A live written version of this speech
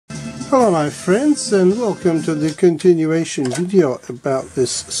Hello my friends, and welcome to the continuation video about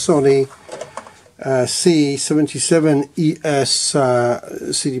this Sony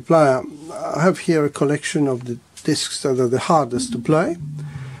CDP-C77ES CD player. I have here a collection of the discs that are the hardest to play,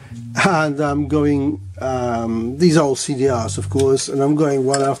 and I'm going, these are all CDRs of course, and I'm going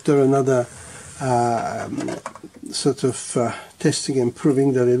one after another, sort of testing and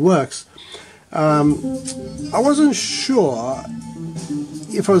proving that it works. I wasn't sure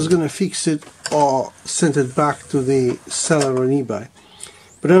if I was going to fix it or send it back to the seller on eBay,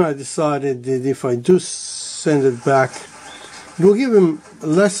 but then I decided that if I do send it back, it will give him a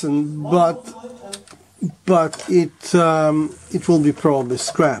lesson, but it will be probably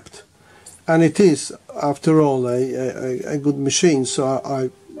scrapped, and it is after all a good machine, so I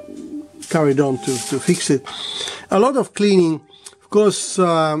carried on to fix it. A lot of cleaning, of course.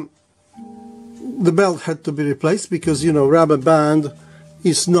 The belt had to be replaced because, you know, rubber band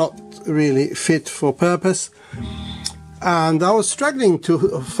is not really fit for purpose, and I was struggling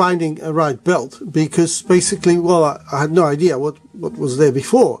to finding a right belt because basically, well, I had no idea what was there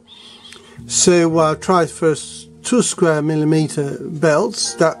before. So I tried first 2 square millimeter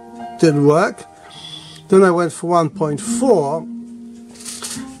belts. That didn't work. Then I went for 1.4,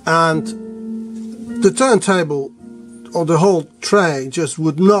 and the turntable or the whole tray just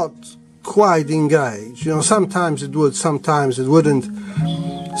would not quite engage. You know, sometimes it would, sometimes it wouldn't.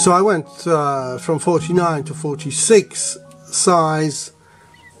 So I went from 49 to 46 size,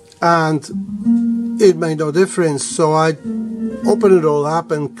 and it made no difference. So I opened it all up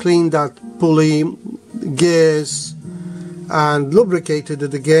and cleaned that pulley, gears, and lubricated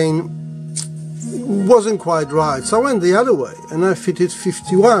it again. It wasn't quite right, so I went the other way and I fitted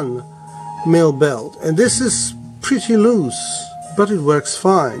 51mm belt, and this is pretty loose, but it works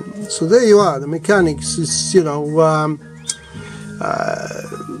fine. So there you are. The mechanics is, you know,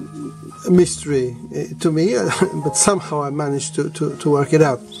 a mystery to me, but somehow I managed to work it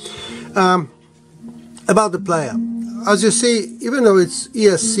out. About the player, as you see, even though it's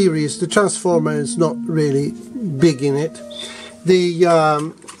ES series, the transformer is not really big in it. The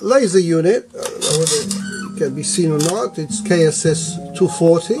laser unit, whether it can be seen or not, it's KSS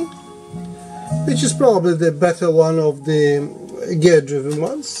 240, which is probably the better one of the gear-driven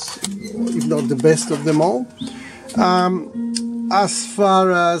ones, if not the best of them all. As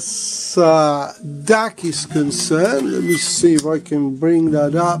far as DAC is concerned, let me see if I can bring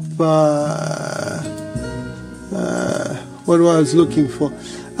that up. What I was looking for.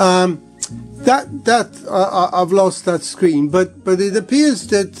 I've lost that screen, but it appears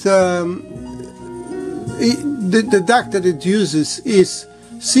that the DAC that it uses is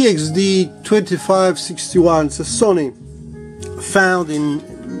CXD2561. It's a Sony, found in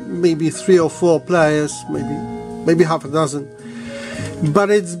maybe 3 or 4 players, maybe half a dozen.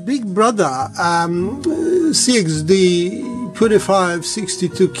 But its big brother,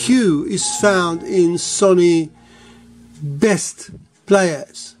 CXD2562Q, is found in Sony best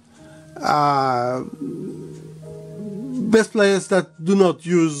players. Best players that do not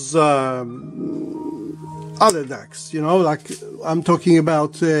use other DACs, you know, like I'm talking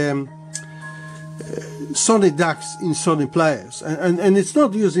about Sony DACs in Sony players, and it's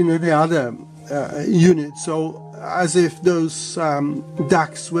not using any other unit, so as if those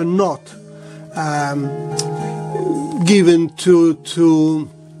DACs were not given to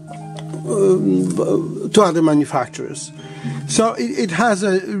other manufacturers. So it has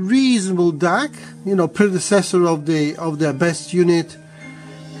a reasonable DAC, you know, predecessor of their best unit,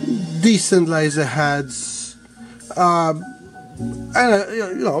 decent laser heads, and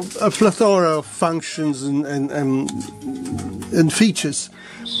you know, a plethora of functions and features.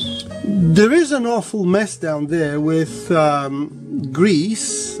 There is an awful mess down there with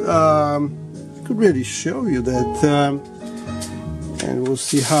grease. I could really show you that, and we'll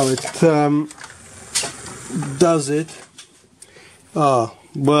see how it does it.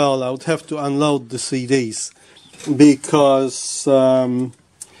 Well, I would have to unload the CDs because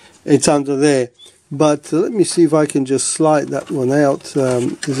it's under there. But let me see if I can just slide that one out.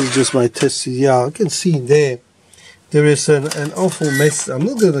 This is just my test CDR. I can see there is an awful mess. I'm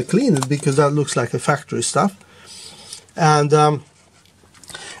not going to clean it because that looks like a factory stuff. And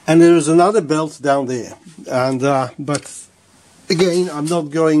there is another belt down there. And but again, I'm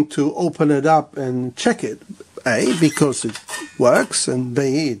not going to open it up and check it. A, because it works, and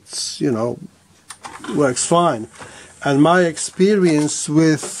B, it's, you know, works fine. And my experience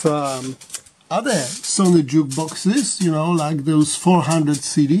with other Sony jukeboxes, you know, like those 400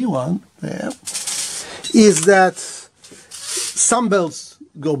 CD one there, is that some belts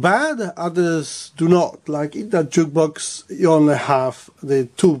go bad, others do not. Like in that jukebox, you only have the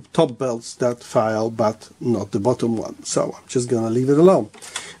two top belts that file, but not the bottom one. So I'm just gonna leave it alone.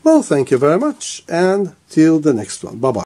 Well, thank you very much, and till the next one. Bye bye.